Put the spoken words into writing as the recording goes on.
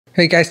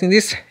Hey guys, in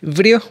this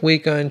video we're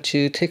going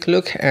to take a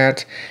look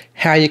at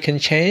how you can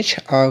change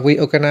or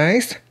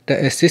reorganize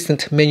the existing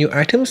menu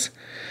items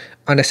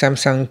on the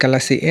Samsung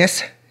Galaxy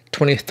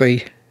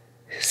S23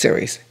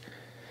 series.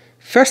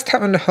 First,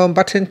 tap on the home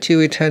button to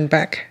return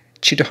back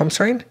to the home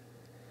screen.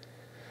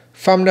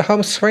 From the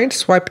home screen,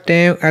 swipe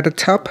down at the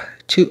top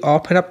to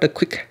open up the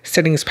quick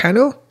settings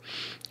panel.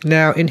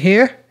 Now in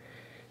here,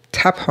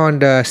 tap on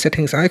the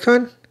settings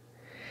icon.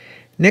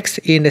 Next,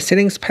 in the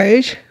settings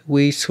page,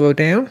 we scroll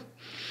down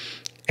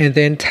and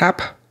then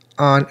tap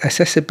on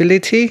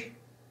accessibility.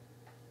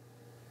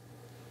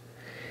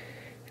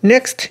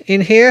 Next,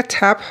 in here,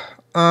 tap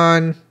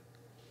on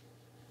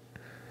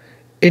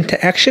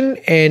interaction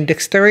and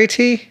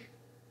dexterity.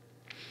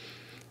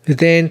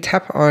 Then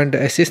tap on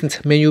the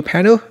assistant menu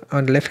panel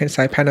on the left hand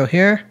side panel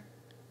here.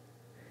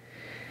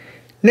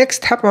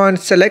 Next, tap on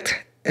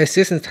select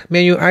assistant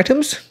menu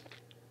items.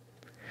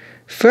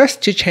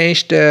 First, to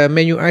change the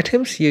menu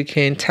items, you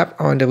can tap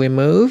on the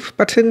remove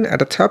button at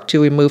the top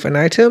to remove an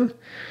item.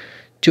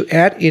 To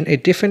add in a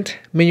different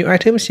menu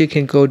items, you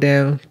can go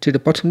down to the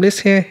bottom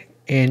list here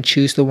and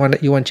choose the one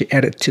that you want to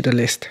add it to the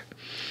list.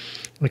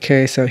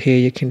 Okay, so here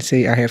you can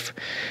see I have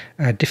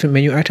different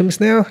menu items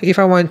now. If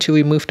I want to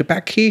remove the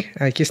back key,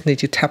 I just need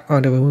to tap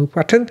on the remove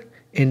button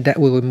and that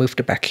will remove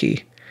the back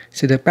key.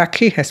 So the back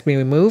key has been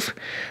removed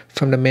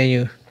from the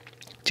menu.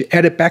 To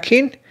add it back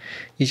in,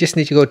 you just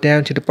need to go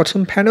down to the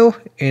bottom panel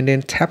and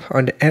then tap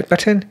on the add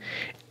button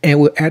and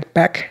we'll add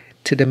back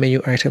to the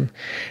menu item.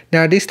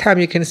 Now this time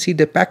you can see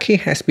the back key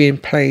has been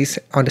placed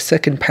on the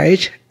second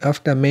page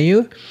of the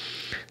menu.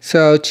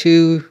 So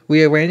to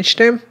rearrange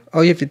them,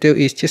 all you have to do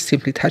is just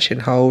simply touch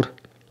and hold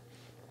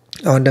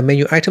on the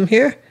menu item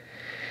here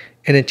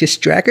and then just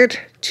drag it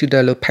to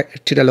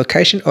the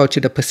location or to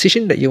the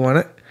position that you want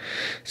it.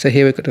 So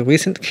here we've got the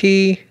recent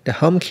key, the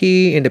home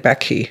key, and the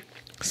back key,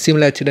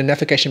 similar to the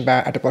navigation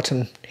bar at the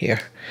bottom here.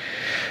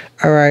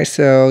 Alright,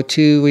 so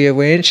to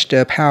rearrange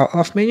the power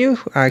off menu,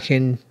 I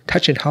can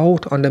touch and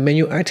hold on the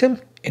menu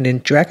item and then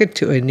drag it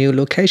to a new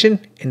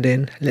location and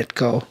then let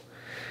go.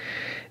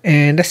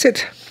 And that's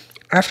it.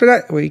 After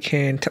that, we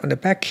can tap on the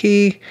back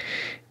key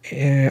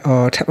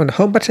or tap on the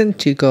home button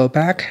to go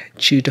back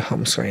to the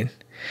home screen.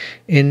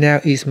 And now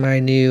is my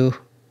new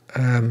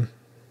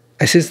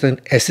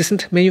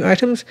assistant menu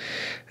items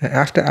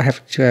after I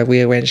have to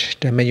rearrange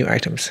the menu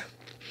items.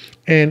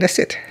 And that's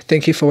it.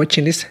 Thank you for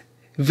watching this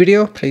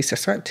video. Please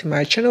subscribe to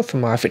my channel for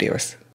more videos.